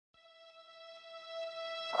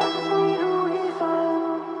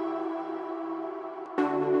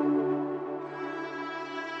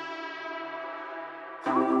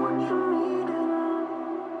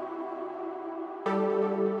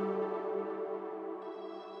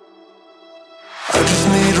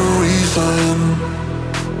listen.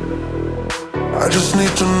 I just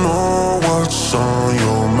need to know what's on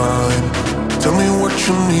your mind. Tell me what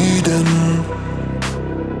you're needing.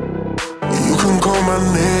 You can call my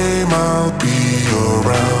name, I'll be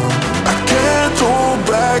around. I can't hold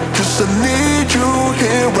back, 'cause I need you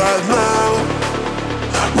here right now.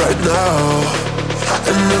 Right now.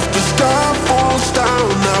 And if the sky falls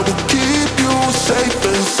down, I will keep you safe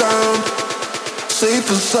and sound. Safe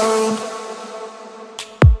and sound.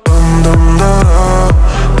 Dum dum da da,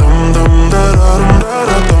 dum dum da da, dum da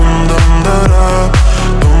da, dum dum da da,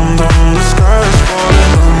 dum dum. The sky is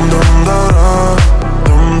falling. Dum dum da da,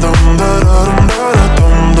 dum dum da da,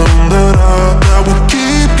 dum dum da da. I will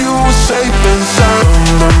keep you safe and sound.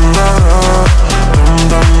 Dum dum da da, dum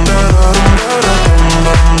dum da da, dum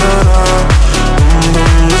dum da da.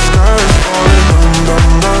 The sky is falling. Dum dum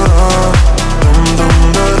da da, dum dum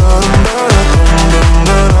da da, dum dum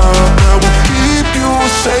da da. I will keep you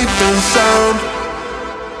safe and sound.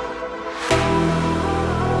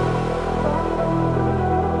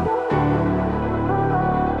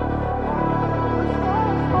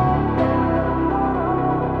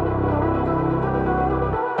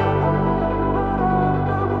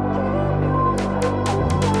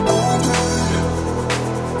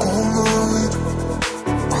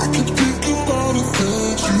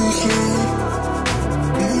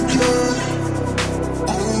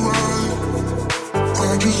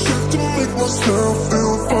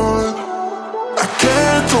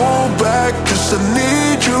 I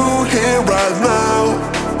need you here right now.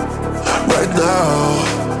 Right now.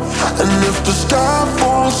 And if the sky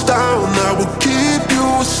falls down, I will keep you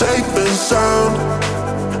safe and sound.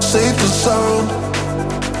 Safe and sound.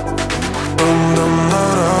 Dum dum da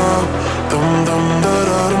da, dum dum da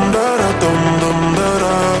da, dum da da, dum dum da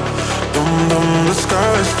da, dum dum. The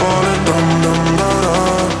sky is falling.